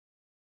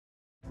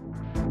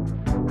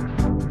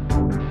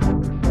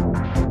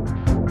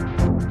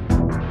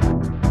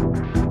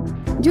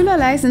Gyula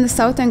lies in the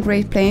southern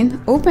Great Plain,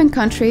 open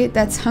country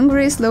that's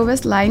Hungary's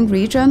lowest lying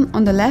region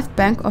on the left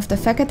bank of the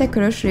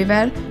Fekete-Körös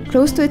River,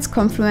 close to its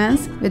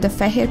confluence with the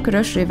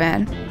Fehér-Körös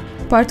River.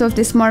 Part of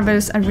this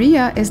marvelous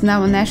area is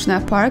now a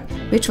national park,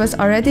 which was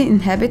already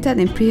inhabited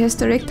in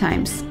prehistoric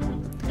times.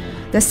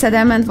 The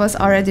settlement was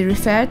already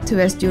referred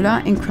to as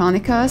Gyula in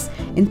chronicles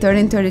in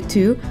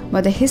 1332,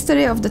 but the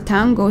history of the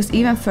town goes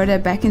even further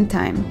back in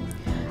time.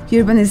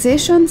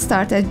 Urbanization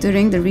started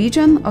during the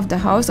reign of the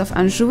House of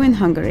Anjou in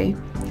Hungary.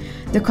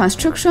 The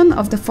construction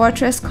of the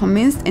fortress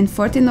commenced in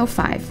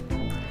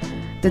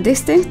 1405. The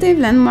distinctive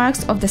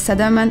landmarks of the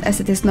settlement as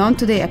it is known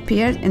today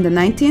appeared in the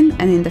 19th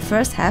and in the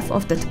first half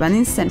of the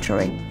 20th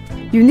century.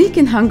 Unique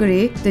in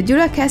Hungary, the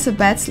Gyula Castle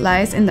Baths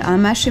lies in the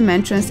Almási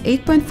Mansion's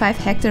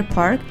 8.5-hectare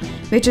park,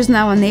 which is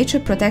now a nature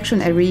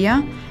protection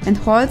area and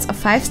holds a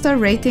 5-star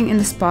rating in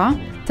the spa,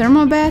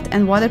 thermal bath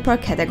and water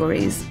park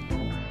categories.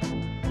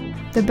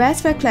 The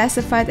baths were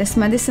classified as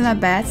medicinal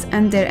baths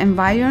and their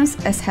environs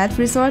as health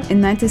resort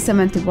in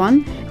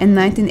 1971 and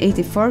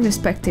 1984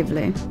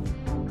 respectively.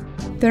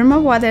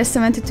 Thermal water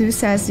 72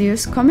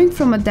 Celsius, coming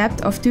from a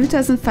depth of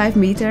 2005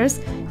 meters,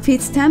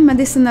 feeds 10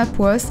 medicinal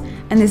pools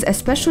and is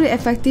especially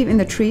effective in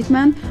the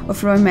treatment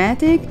of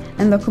rheumatic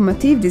and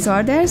locomotive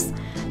disorders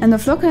and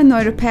of local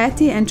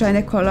neuropathy and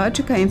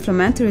gynecological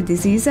inflammatory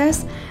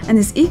diseases, and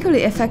is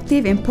equally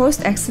effective in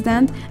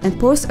post-accident and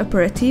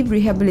post-operative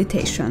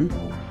rehabilitation.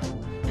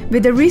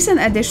 With the recent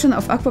addition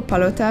of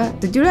Aquapalota,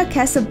 the Gyula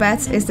Castle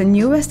Baths is the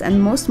newest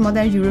and most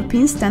modern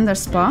European standard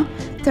spa,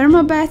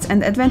 thermal baths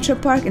and adventure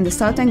park in the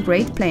southern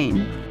Great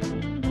Plain.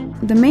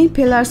 The main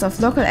pillars of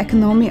local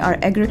economy are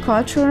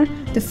agriculture,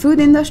 the food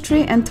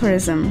industry and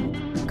tourism.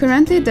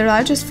 Currently, the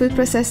largest food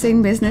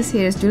processing business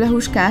here is Gyula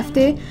Hús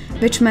Kft.,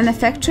 which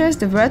manufactures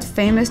the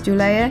world-famous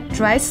Gyula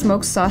dried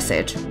smoked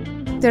sausage.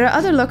 There are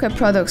other local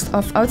products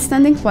of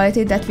outstanding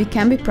quality that we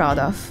can be proud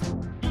of.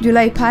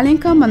 Gyulai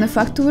Pálinka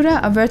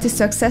Manufaktura, a worthy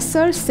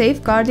successor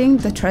safeguarding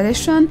the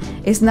tradition,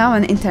 is now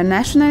an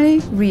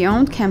internationally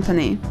renowned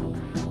company.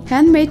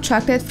 Handmade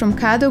chocolate from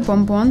Kádó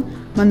Bombon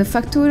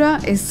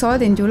Manufaktura is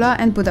sold in Gyula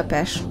and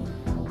Budapest.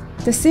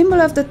 The symbol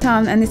of the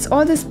town and its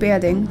oldest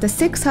building, the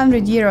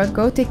 600-year-old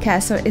Gothic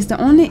castle, is the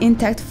only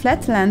intact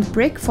flatland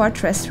brick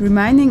fortress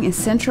remaining in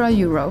Central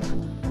Europe.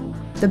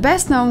 The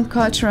best-known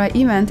cultural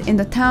event in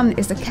the town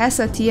is the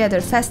Castle Theatre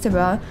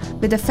Festival,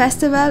 with the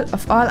Festival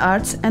of All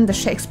Arts and the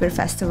Shakespeare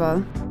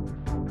Festival.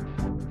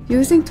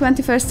 Using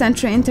 21st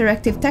century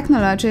interactive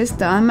technologies,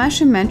 the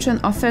Almási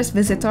Mansion offers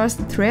visitors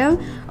the thrill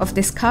of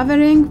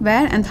discovering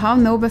where and how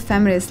noble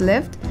families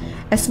lived,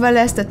 as well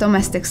as the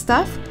domestic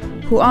staff,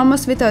 who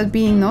almost without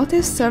being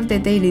noticed served their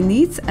daily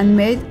needs and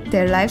made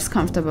their lives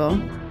comfortable.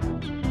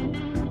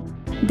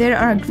 There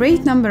are a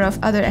great number of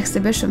other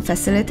exhibition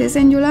facilities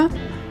in Gyula,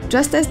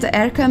 just as the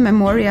Erkel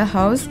Memorial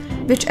House,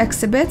 which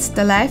exhibits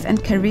the life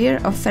and career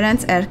of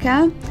Ferenc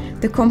Erkel,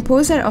 the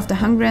composer of the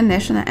Hungarian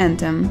national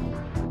anthem,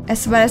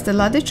 as well as the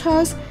Ladics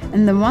House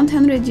and the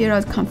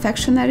 100-year-old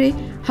confectionery,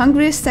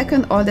 Hungary's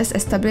second oldest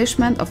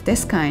establishment of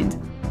this kind.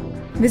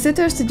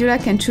 Visitors to Gyula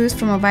can choose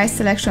from a wide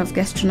selection of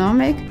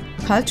gastronomic,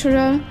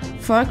 cultural,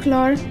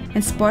 folklore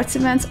and sports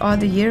events all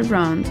the year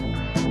round.